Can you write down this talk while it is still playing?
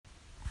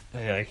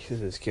Hey, Ike,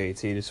 this is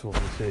KT. Just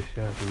wanted to say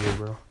shout out to you,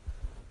 bro.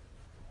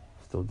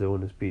 Still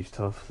doing this beach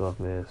tough stuff,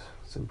 man.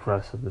 It's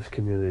impressive. This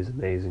community is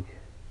amazing.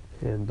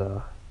 And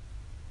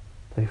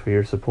thanks for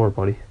your support,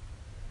 buddy.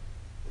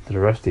 To the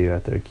rest of you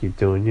out there, keep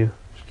doing you.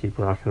 Just keep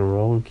rocking and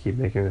rolling. Keep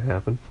making it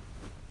happen.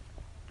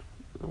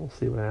 And we'll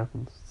see what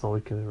happens. That's all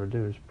we can ever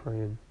do is pray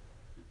and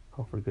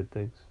hope for good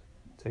things.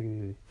 Take it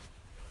easy.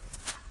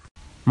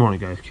 Morning,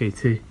 guys.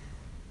 KT.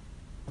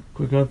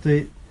 Quick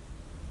update.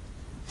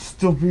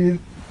 Still doing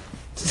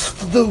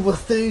my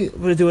thing.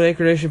 I'm gonna do an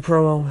Anchor Nation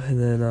promo,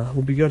 and then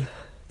we'll be good.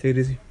 Take it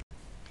easy.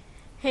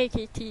 Hey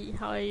KT,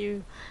 how are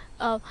you?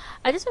 I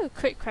just have a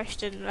quick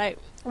question. Like,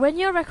 when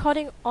you're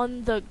recording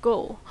on the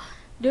go,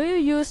 do you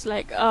use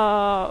like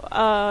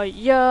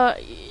ear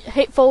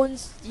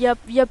headphones,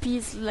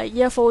 earpiece, like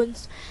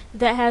earphones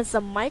that has a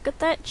mic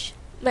attached?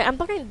 Like, I'm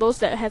talking those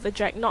that has a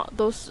jack, not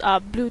those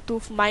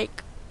Bluetooth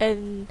mic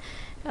and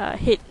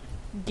head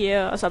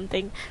gear or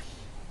something.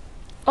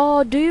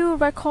 Or do you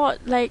record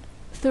like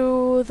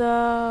through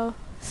the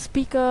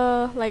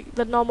speaker, like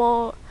the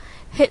normal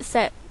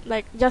headset,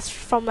 like just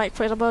from, like,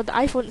 for example, the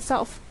iPhone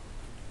itself?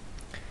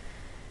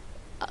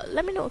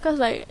 Let me know, because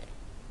like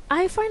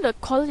I find the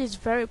quality is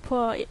very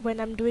poor when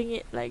I'm doing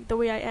it like the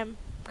way I am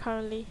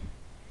currently.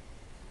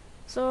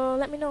 So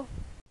let me know.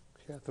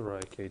 You got the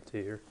right KT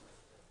here.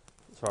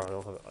 Sorry,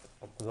 I'm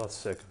not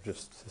sick. I'm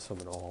just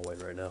something in the hallway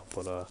right now.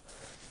 But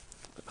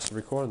so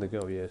recording the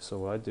go, yeah. So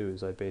what I do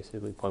is I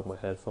basically plug my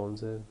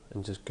headphones in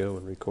and just go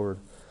and record.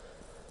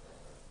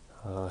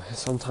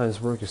 Sometimes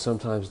work,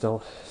 sometimes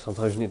don't.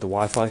 Sometimes you need the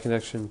Wi-Fi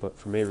connection, but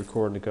for me,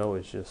 recording the go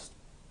is just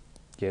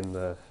get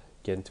into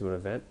an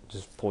event,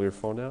 just pull your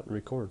phone out and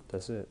record.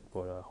 That's it.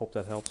 But I hope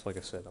that helps. Like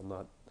I said,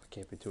 I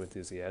can't be too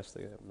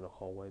enthusiastic. I'm in the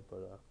hallway,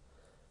 but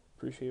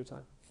appreciate your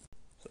time.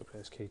 So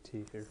guys,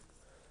 KT here.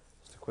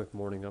 Just a quick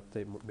morning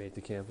update made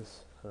to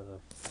campus.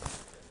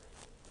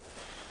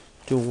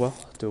 Doing well.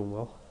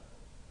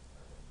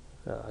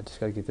 I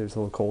just gotta get there. It's a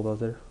little cold out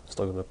there.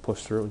 Still gonna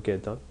push through and get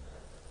it done.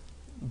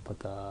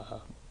 But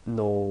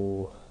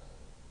no,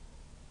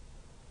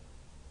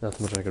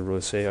 nothing much I can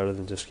really say other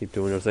than just keep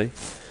doing your thing.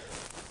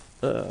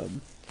 I'll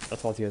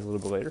talk to you guys a little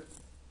bit later.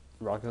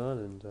 Rock on,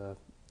 and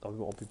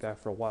I'll be back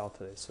for a while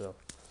today, so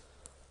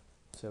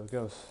see how it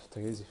goes.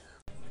 Take it easy.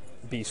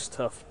 Beast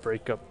Tough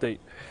break update.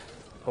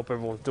 Hope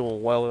everyone's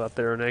doing well out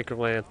there in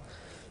Anchorland.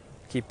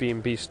 Keep being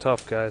Beast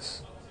Tough,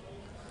 guys.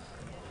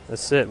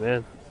 That's it,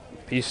 man.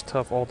 Beast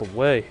Tough all the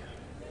way.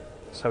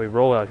 That's how we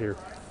roll out here.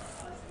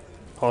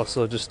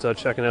 Also, just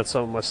checking out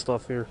some of my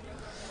stuff here.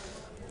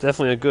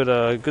 Definitely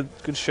a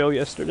good show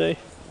yesterday.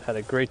 Had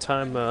a great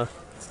time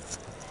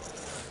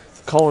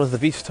calling it the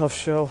Beast Tough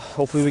show.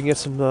 Hopefully we can get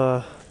some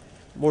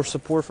more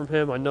support from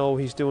him. I know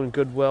he's doing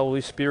good, well, at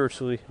least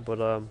spiritually,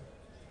 but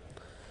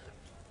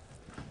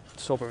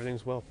just hope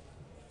everything's well.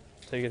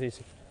 Take it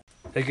easy.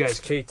 Hey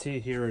guys, KT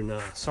here,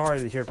 and sorry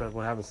to hear about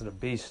what happens to the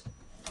Beast.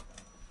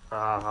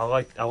 I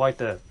like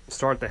to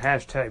start the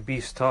hashtag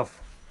Beast Tough.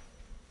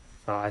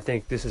 I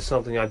think this is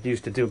something I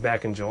used to do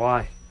back in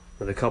July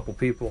with a couple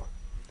people.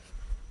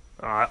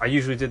 I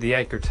usually did the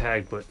anchor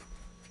tag, but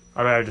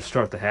I'd rather just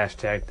start the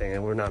hashtag thing,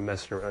 and we're not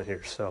messing around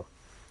here. So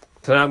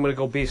tonight I'm going to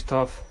go Beast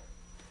Tough,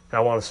 and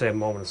I want to say a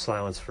moment of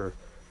silence for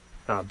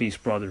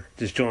Beast Brother.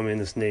 Just join me in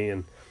this knee,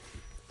 and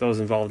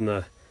those involved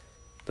in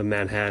the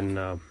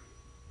Manhattan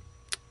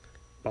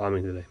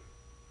bombing today.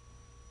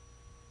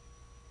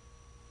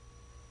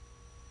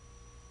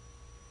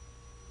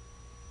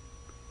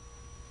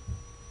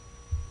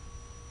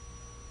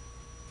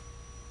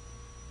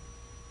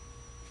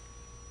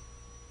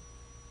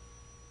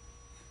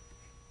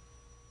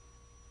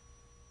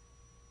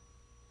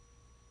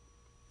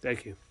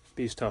 Thank you.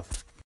 Beast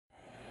Tough.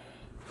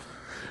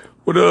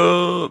 What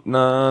up?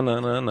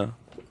 Nah.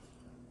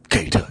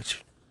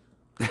 K-Touch.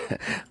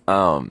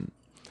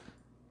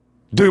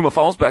 Dude, my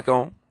phone's back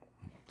on.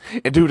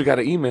 And dude, I got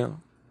an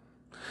email.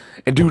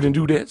 And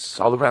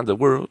dudettes all around the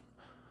world.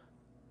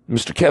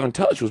 Mr. Kevin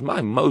Touch was my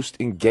most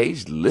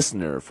engaged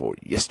listener for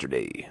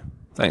yesterday.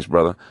 Thanks,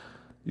 brother.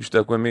 You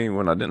stuck with me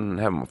when I didn't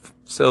have my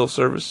cell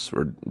service,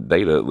 or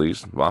data at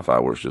least. Wi-Fi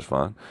works just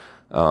fine.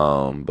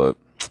 But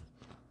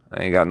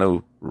I ain't got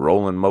no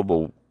rolling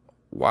mobile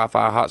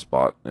Wi-Fi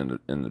hotspot in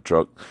the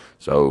truck.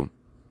 So,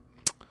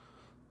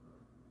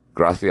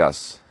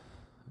 gracias,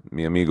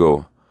 mi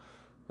amigo.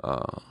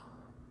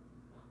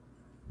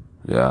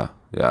 Yeah.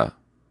 I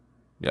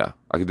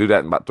could do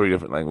that in about 3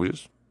 different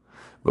languages.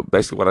 But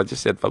basically what I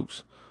just said,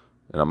 folks,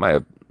 and I might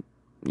have,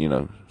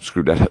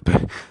 screwed that up.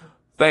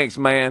 Thanks,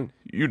 man.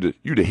 You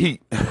the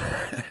heat.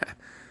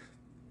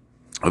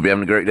 Hope you're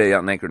having a great day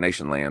out in Anchor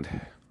Nation land.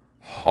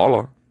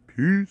 Holla.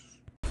 Peace.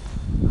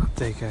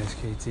 Update, guys,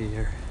 KT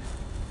here.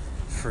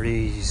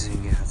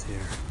 Freezing out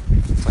here.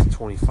 It's like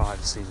 25,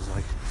 it seems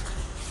like.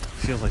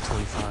 Feels like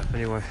 25.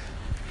 Anyway,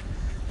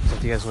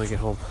 hope you guys want to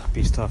get home.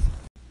 Beast Tough.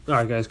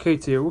 Alright guys,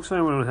 KT here. Looks like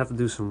I'm going to have to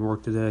do some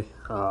work today.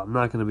 I'm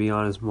not going to be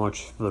on as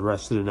much for the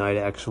rest of the night,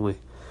 actually.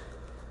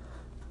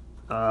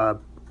 Going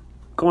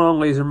on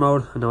laser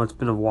mode. I know it's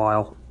been a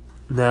while.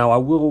 Now, I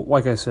will,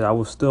 like I said, I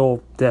will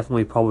still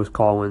definitely publish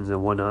call-ins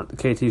and whatnot. The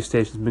KT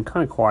station's been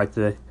kind of quiet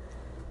today.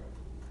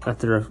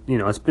 After,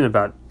 it's been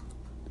about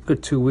a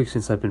good 2 weeks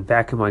since I've been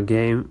back in my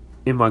game,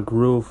 in my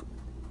groove.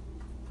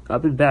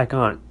 I've been back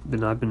on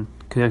it. I've been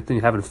connecting,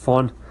 having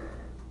fun.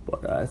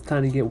 But it's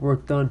time to get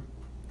work done.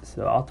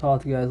 So I'll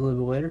talk to you guys a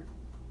little bit later.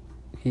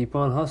 Keep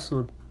on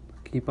hustling.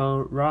 Keep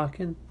on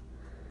rocking.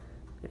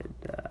 And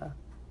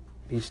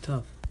peace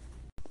tough.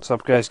 What's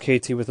up, guys?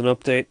 KT with an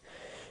update.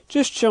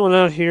 Just chilling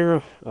out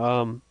here.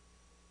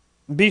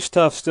 Beast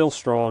Tough still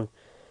strong. I'm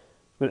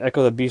going to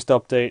echo the Beast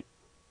update.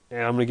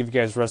 And I'm going to give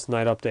you guys the rest of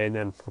the night update, and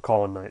then we're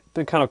calling night.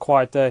 Been kind of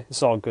quiet day.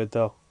 It's all good,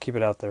 though. Keep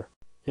it out there.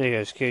 Hey,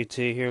 guys. KT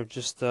here.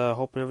 Just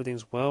hoping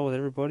everything's well with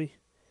everybody.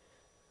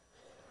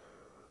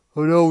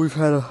 I know we've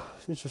had an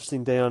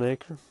interesting day on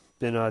Acre.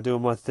 Been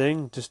doing my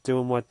thing. Just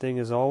doing my thing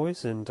as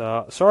always. And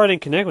sorry I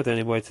didn't connect with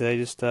anybody today.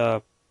 Just,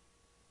 I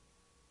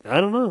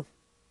don't know.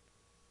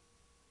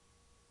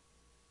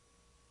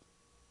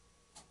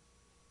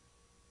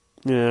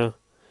 Yeah.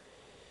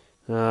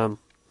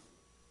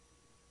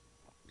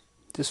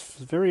 Just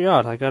very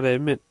odd, I gotta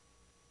admit.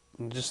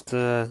 Just,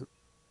 kind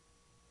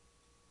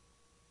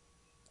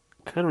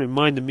of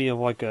reminded me of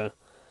like a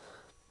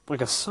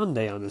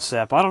Sunday on this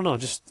app. I don't know,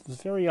 just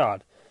very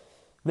odd.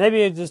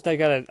 Maybe it just I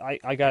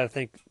gotta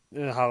think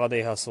the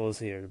holiday hustle is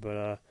here,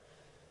 but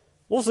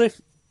we'll see.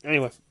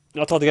 Anyway,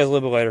 I'll talk to you guys a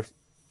little bit later.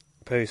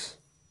 Peace.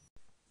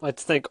 I'd like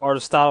to thank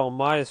Aristotle and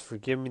Midas for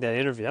giving me that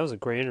interview. That was a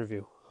great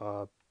interview.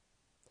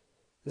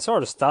 This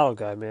Aristotle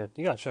guy, man,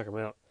 you gotta check him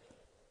out.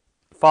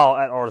 Follow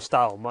at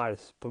Aristotle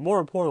Midas. But more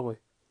importantly,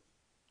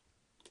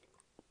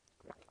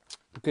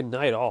 good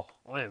night all.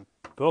 I am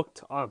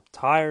booked. I'm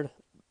tired.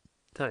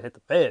 Time to hit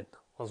the bed.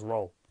 Let's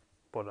roll.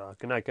 But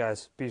good night,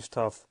 guys. Beast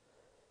Tough.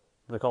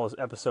 I'm going to call this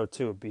episode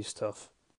 2 of Beast Tough.